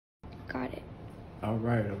Got it. All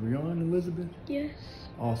right, are we on, Elizabeth? Yes.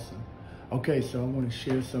 Awesome. Okay, so I want to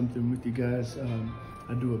share something with you guys.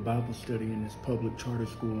 I do a Bible study in this public charter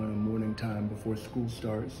school in the morning time before school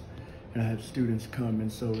starts, and I have students come,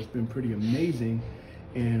 and so it's been pretty amazing.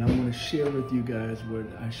 And I want to share with you guys what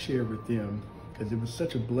I share with them, because it was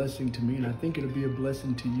such a blessing to me, and I think it'll be a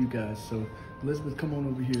blessing to you guys. So Elizabeth, come on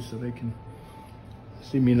over here so they can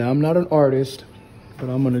see me. Now, I'm not an artist, but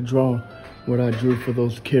I'm going to draw what I drew for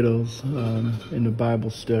those kiddos in the Bible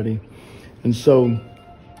study. And so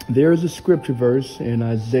there is a scripture verse in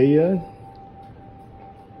Isaiah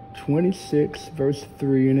 26, verse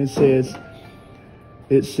 3, and it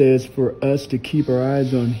says for us to keep our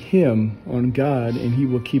eyes on him, on God, and he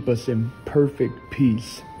will keep us in perfect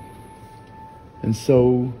peace. And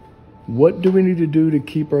so what do we need to do to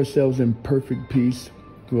keep ourselves in perfect peace?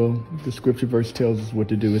 Well, the scripture verse tells us what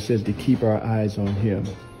to do. It says to keep our eyes on him.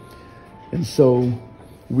 And so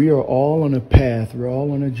we are all on a path. We're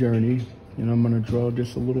all on a journey. And I'm going to draw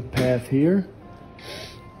just a little path here.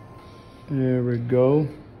 There we go.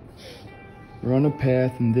 We're on a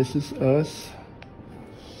path, and this is us.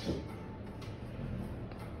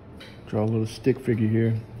 Draw a little stick figure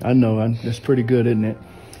here. I know, that's pretty good, isn't it?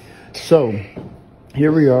 So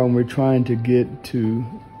here we are, and we're trying to get to,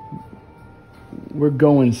 we're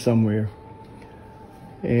going somewhere.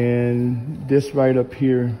 And this right up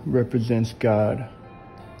here represents God.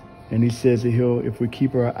 And he says that if we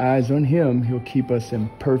keep our eyes on him, he'll keep us in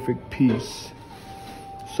perfect peace.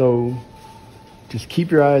 So just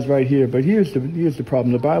keep your eyes right here. But here's the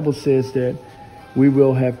problem. The Bible says that we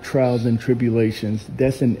will have trials and tribulations.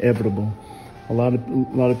 That's inevitable. A lot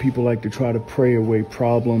of people like to try to pray away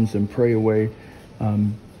problems and pray away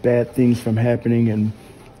bad things from happening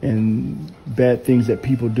and bad things that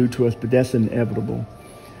people do to us, but that's inevitable.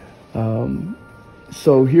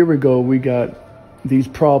 So here we go. We got these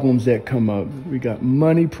problems that come up. We got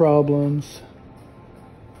money problems.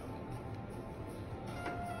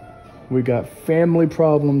 We got family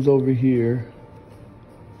problems over here.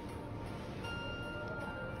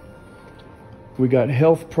 We got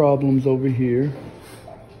health problems over here.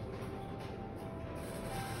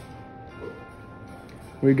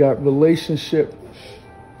 We got relationship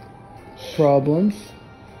problems.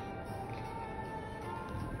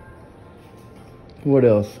 What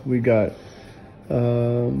else? We got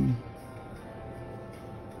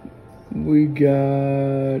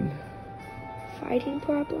fighting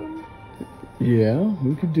problem. Yeah,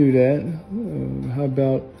 we could do that. How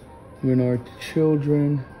about when our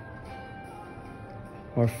children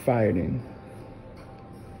are fighting?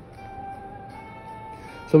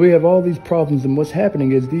 So we have all these problems, and what's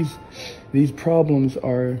happening is these problems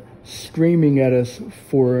are screaming at us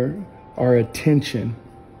for our attention.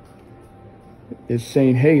 It's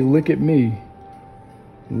saying, hey, look at me.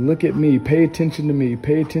 Look at me. Pay attention to me.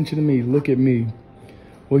 Pay attention to me. Look at me.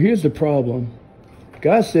 Well, here's the problem.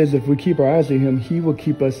 God says if we keep our eyes on him, he will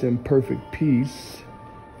keep us in perfect peace.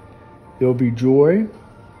 There'll be joy.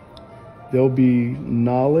 There'll be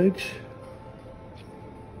knowledge.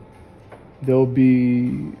 There'll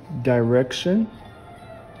be direction.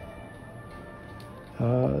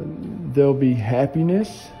 There'll be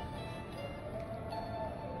happiness.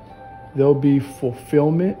 There'll be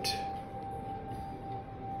fulfillment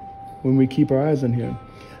when we keep our eyes on him.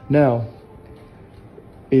 Now,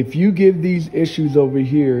 if you give these issues over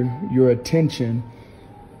here your attention,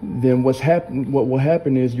 then what will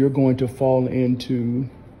happen is you're going to fall into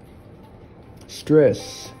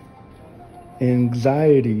stress,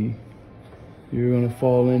 anxiety. You're going to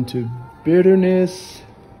fall into bitterness,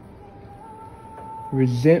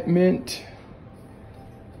 resentment,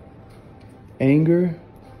 anger,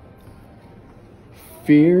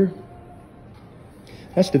 fear.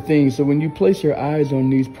 That's the thing. So when you place your eyes on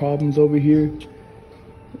these problems over here,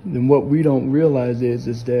 then what we don't realize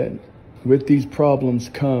is that with these problems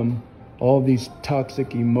come all these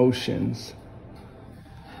toxic emotions.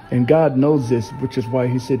 And God knows this, which is why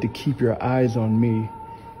he said to keep your eyes on me.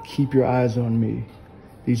 Keep your eyes on me.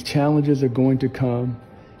 These challenges are going to come,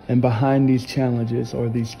 and behind these challenges are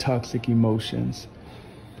these toxic emotions.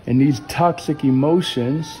 And these toxic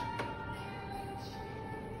emotions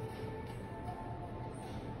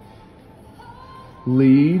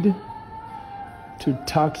lead to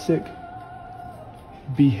toxic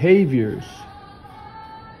behaviors.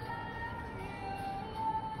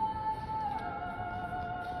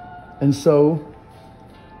 And so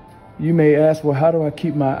you may ask, well, how do I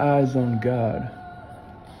keep my eyes on God?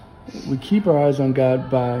 We keep our eyes on God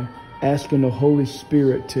by asking the Holy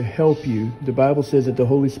Spirit to help you. The Bible says that the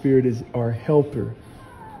Holy Spirit is our helper.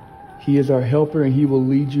 He is our helper, and he will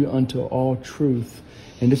lead you unto all truth.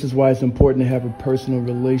 And this is why it's important to have a personal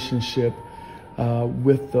relationship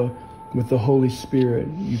with the Holy Spirit.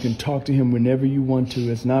 You can talk to him whenever you want to.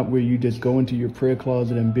 It's not where you just go into your prayer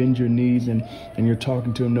closet and bend your knees and you're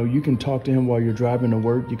talking to him. No, you can talk to him while you're driving to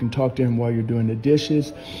work. You can talk to him while you're doing the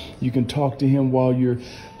dishes. You can talk to him while you're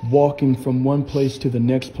walking from one place to the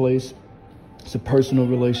next place. It's a personal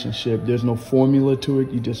relationship. There's no formula to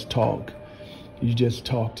it. You just talk. You just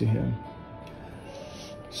talk to him.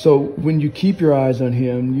 So when you keep your eyes on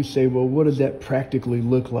him, you say, well, what does that practically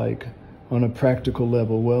look like on a practical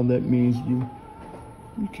level? Well, that means you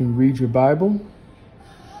can read your Bible.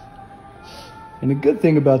 And the good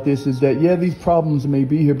thing about this is that, yeah, these problems may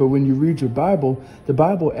be here, but when you read your Bible, the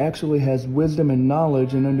Bible actually has wisdom and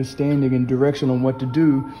knowledge and understanding and direction on what to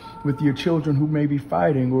do with your children who may be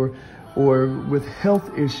fighting or with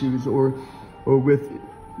health issues or with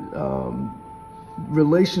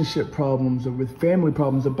relationship problems or with family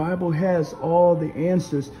problems. The Bible has all the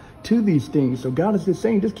answers to these things. So God is just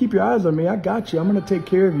saying, just keep your eyes on me. I got you. I'm going to take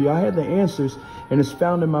care of you. I have the answers, and it's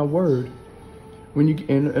found in my word.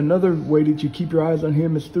 And another way that you keep your eyes on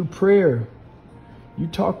him is through prayer. You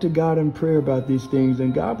talk to God in prayer about these things,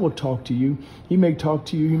 and God will talk to you. He may talk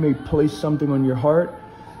to you. He may place something on your heart.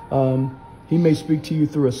 He may speak to you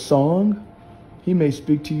through a song. He may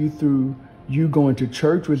speak to you through you going to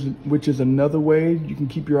church, which is another way you can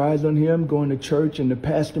keep your eyes on him, going to church, and the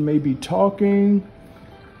pastor may be talking,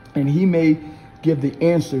 and he may give the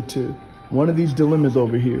answer to one of these dilemmas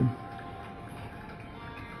over here.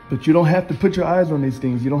 But you don't have to put your eyes on these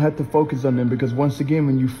things. You don't have to focus on them, because once again,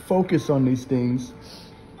 when you focus on these things,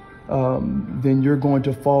 then you're going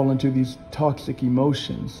to fall into these toxic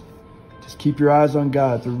emotions. Just keep your eyes on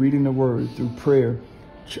God through reading the word, through prayer,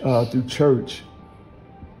 through church.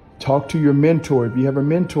 Talk to your mentor. If you have a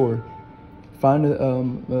mentor, find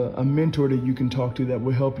a mentor that you can talk to that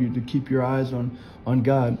will help you to keep your eyes on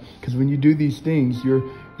God. Because when you do these things,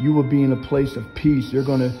 you will be in a place of peace. You're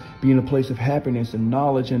going to be in a place of happiness and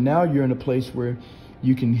knowledge. And now you're in a place where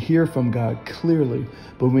you can hear from God clearly.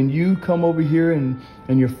 But when you come over here and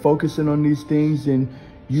you're focusing on these things, then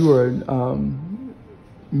you are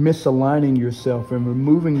misaligning yourself and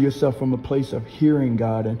removing yourself from a place of hearing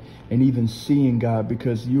God and even seeing God,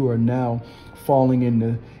 because you are now falling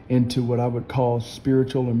into what I would call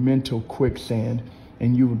spiritual or mental quicksand,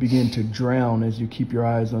 and you will begin to drown as you keep your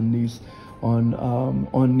eyes on these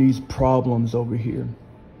problems over here.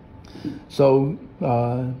 So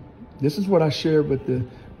this is what I shared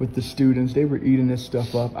with the students. They were eating this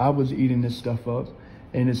stuff up. I was eating this stuff up,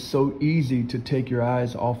 and it's so easy to take your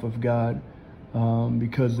eyes off of God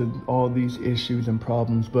because of all these issues and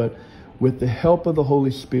problems. But with the help of the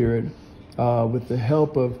Holy Spirit, with the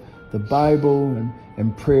help of the Bible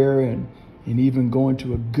and prayer and even going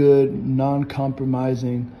to a good,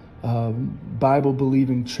 non-compromising,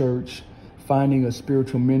 Bible-believing church, finding a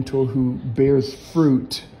spiritual mentor who bears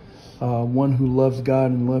fruit, one who loves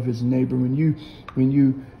God and loves his neighbor. When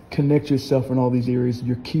you connect yourself in all these areas,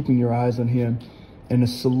 you're keeping your eyes on him, and a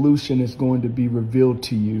solution is going to be revealed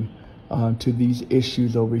to you to these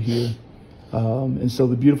issues over here. And so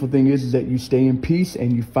the beautiful thing is that you stay in peace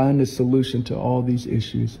and you find a solution to all these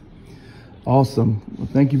issues. Awesome. Well,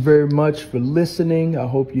 thank you very much for listening. I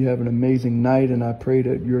hope you have an amazing night, and I pray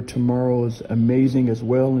that your tomorrow is amazing as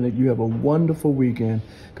well, and that you have a wonderful weekend.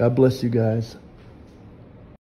 God bless you guys.